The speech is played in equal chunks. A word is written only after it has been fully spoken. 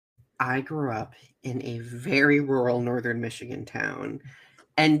I grew up in a very rural northern Michigan town,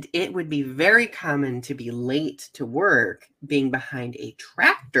 and it would be very common to be late to work being behind a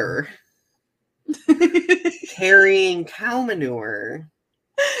tractor carrying cow manure.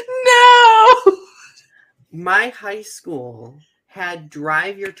 No! My high school had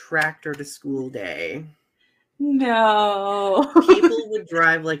drive your tractor to school day. No. People would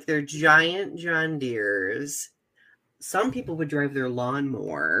drive like their giant John Deeres. Some people would drive their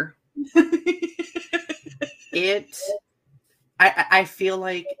lawnmower. I feel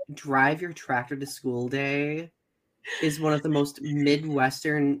like drive your tractor to school day is one of the most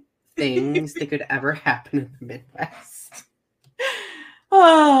Midwestern things that could ever happen in the Midwest.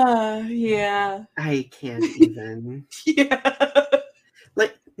 Yeah. I can't even. Yeah.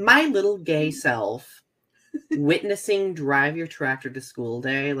 Like, my little gay self witnessing drive your tractor to school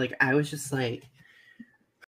day, like, I was just like,